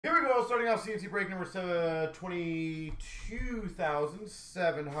Here we go, starting off CNC break number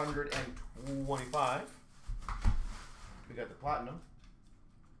 22,725. We got the platinum,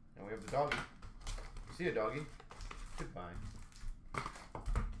 and we have the doggy. See ya, doggy. Goodbye.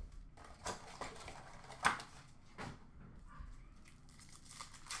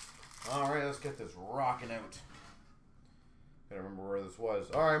 Alright, let's get this rocking out. Gotta remember where this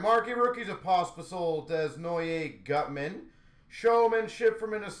was. Alright, marquee rookies of Pospisil, Desnoyer, Gutman. Showmanship for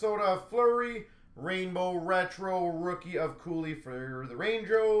Minnesota, Fleury. Rainbow Retro rookie of Cooley for the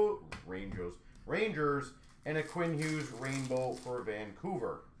Rangers. And a Quinn Hughes Rainbow for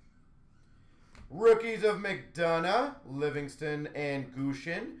Vancouver. Rookies of McDonough, Livingston, and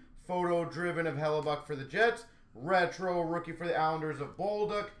Gushin. Photo driven of Hellebuck for the Jets. Retro rookie for the Islanders of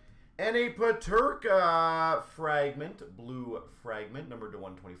Bolduc. And a Paterka fragment, blue fragment, numbered to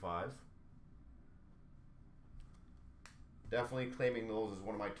 125. Definitely claiming those as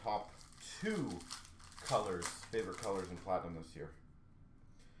one of my top 2 colors, favorite colors in Platinum this year.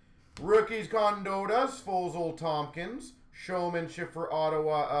 Rookies Condotas, Fozol Tompkins. Showmanship for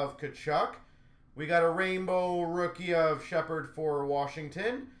Ottawa of Kachuk. We got a Rainbow rookie of Shepard for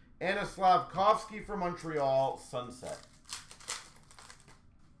Washington. And a Slavkovsky for Montreal, Sunset.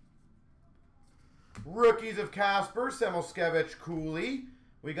 Rookies of Casper, Samoskevich, Cooley.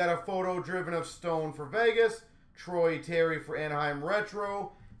 We got a photo driven of Stone for Vegas. Troy Terry for Anaheim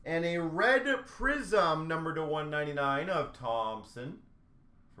Retro. And a red prism number to 199 of Thompson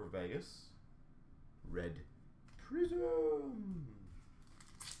for Vegas. Red prism.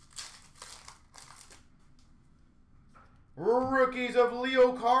 Rookies of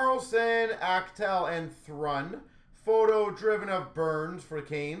Leo Carlson, Actel, and Thrun. Photo driven of Burns for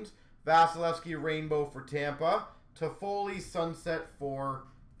Canes. Vasilevsky Rainbow for Tampa. Toffoli Sunset for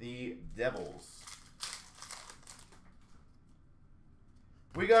the Devils.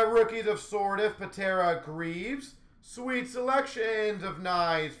 We got rookies of Sordiff, Patera, Greaves. Sweet selections of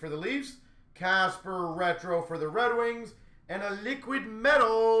Knives for the Leafs. Casper Retro for the Red Wings. And a liquid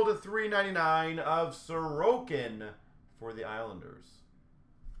metal to 399 of Sorokin for the Islanders.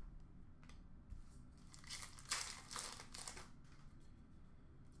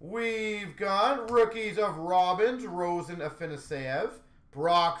 We've got rookies of Robbins, Rosen, Afinaseyev.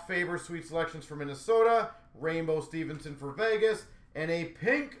 Brock Faber Sweet Selections for Minnesota. Rainbow Stevenson for Vegas. And a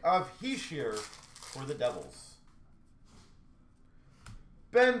pink of Heishier for the Devils.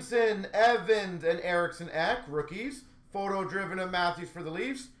 Benson, Evans, and Eriksson Ek, rookies. Photo driven of Matthews for the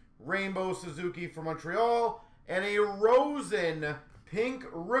Leafs. Rainbow Suzuki for Montreal. And a Rosen pink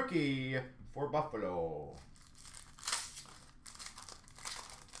rookie for Buffalo.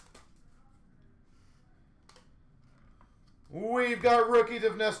 We've got rookies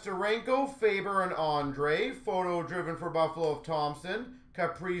of Nestorenko, Faber, and Andre. Photo driven for Buffalo of Thompson.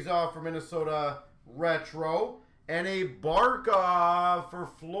 Kaprizov for Minnesota Retro. And a Barkov for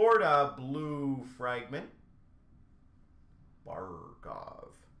Florida blue fragment.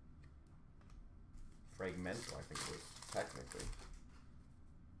 Barkov. Fragmental, I think it was technically.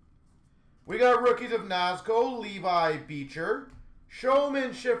 We got rookies of Nazco, Levi Beecher.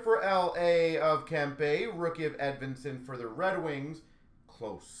 Showmanship for LA of Kempe. Rookie of Edvinson for the Red Wings.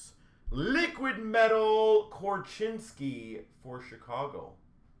 Close. Liquid metal Korchinski for Chicago.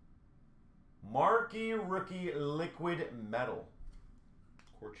 Marquee rookie liquid metal.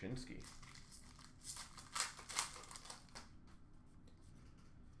 Korchinski.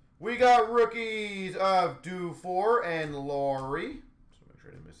 We got rookies of Dufour and Laurie. So make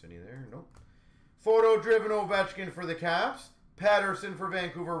sure I didn't miss any there. Nope. Photo driven Ovechkin for the Caps. Patterson for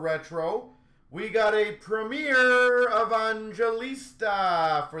Vancouver Retro. We got a Premier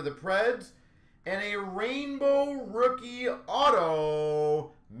Evangelista for the Preds. And a Rainbow Rookie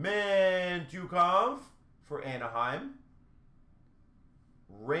Auto Mantyukov for Anaheim.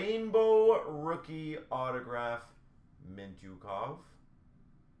 Rainbow Rookie Autograph Mantyukov.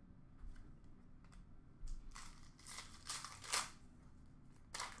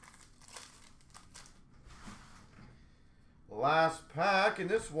 Last pack in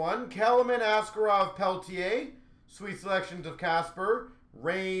this one, Kellerman, Askarov, Peltier. Sweet selections of Casper.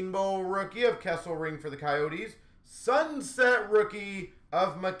 Rainbow rookie of Kesselring for the Coyotes. Sunset rookie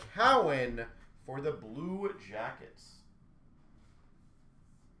of McCowan for the Blue Jackets.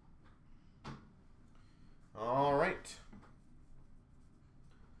 All right.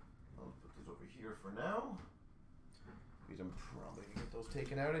 I'll put these over here for now. Because I'm probably going to get those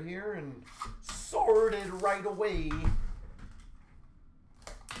taken out of here and sorted right away.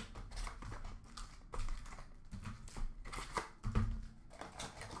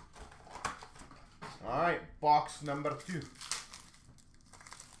 All right, box number 2.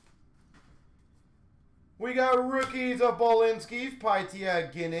 We got rookies of Bolinski's,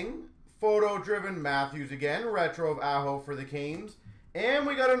 Paitia Ginning. Photo-driven Matthews again. Retro of Aho for the Canes. And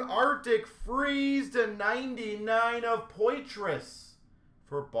we got an Arctic Freeze to 99 of Poitras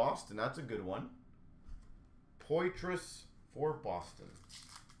for Boston. That's a good one. Poitras for Boston.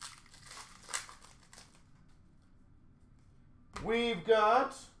 We've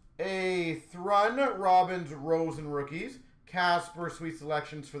got a Thrun, Robbins, Rosen rookies. Casper, Sweet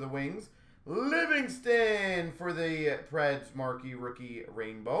Selections for the Wings. Livingston for the Preds, Marquee rookie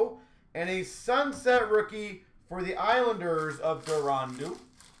Rainbow. And a Sunset rookie for the Islanders of Durandu.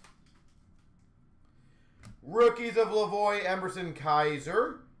 Rookies of Lavoie, Emerson,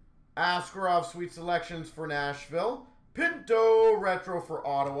 Kaiser. Askarov, Sweet Selections for Nashville. Pinto, Retro for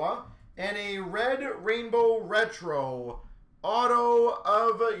Ottawa. And a Red Rainbow Retro Auto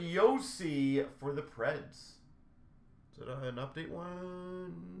of Yossi for the Preds. Is that an update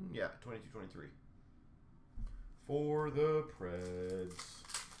one? Yeah, 22-23. For the Preds.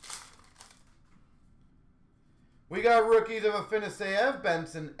 We got rookies of Afinaseyev,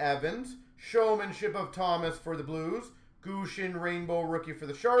 Benson Evans. Showmanship of Thomas for the Blues. Gushin, Rainbow rookie for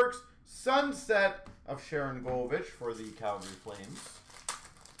the Sharks. Sunset of Sharon Govich for the Calgary Flames.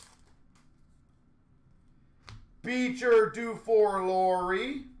 Beecher, Dufour,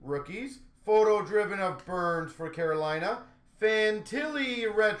 Laurie, rookies. Photo-driven of Burns for Carolina. Fantilli,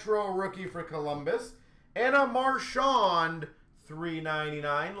 retro rookie for Columbus. And a Marchand,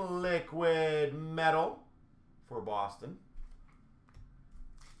 $3.99, liquid metal for Boston.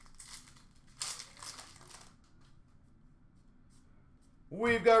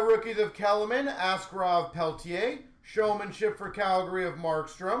 We've got rookies of Kellerman, Askarov, Peltier. Showmanship for Calgary of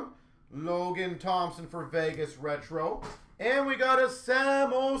Markstrom. Logan Thompson for Vegas retro. And we got a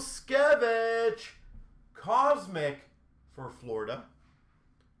Samoskevich Cosmic for Florida.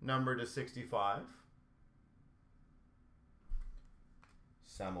 Number to 65.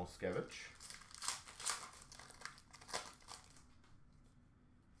 Samoskevich.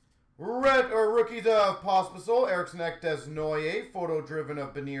 Rookies of Pospisil, Eriksson Ekdes Noye, photo-driven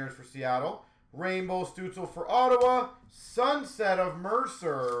of Beniers for Seattle. Rainbow Stutzel for Ottawa. Sunset of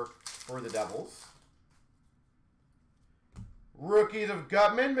Mercer for the Devils. Rookies of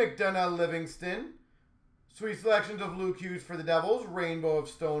Gutman, McDonough, Livingston. Sweet Selections of Luke Hughes for the Devils. Rainbow of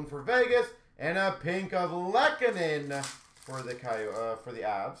Stone for Vegas. And a pink of Lehkonen for the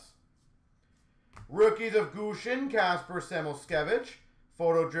Avs. Rookies of Gushin, Casper Samoskevich.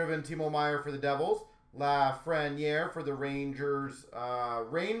 Photo-driven Timo Meier for the Devils. Lafreniere for the Rangers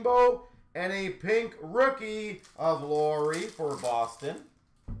Rainbow. And a pink rookie of Laurie for Boston.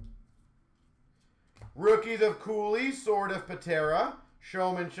 Rookies of Cooley, Sword of Patera.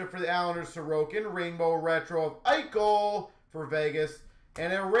 Showmanship for the Islanders, Sorokin. Rainbow retro of Eichel for Vegas.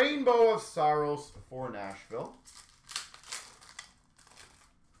 And a rainbow of Saros for Nashville.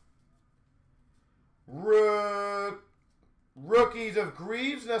 Rookies of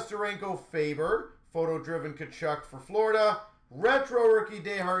Greaves, Nestorenko, Faber. Photo-driven Kachuk for Florida. Retro rookie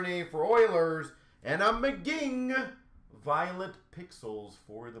Desharnais for Oilers. And a McGing Violet Pixels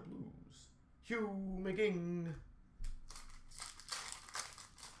for the Blues. Hugh McGing.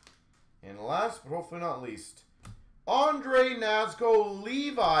 And last, but hopefully not least, Andre Nazco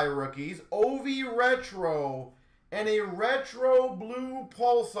Levi rookies, Ovi Retro, and a Retro Blue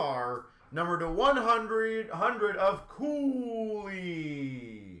Pulsar, number to 100 of Cooley.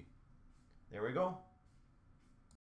 There we go.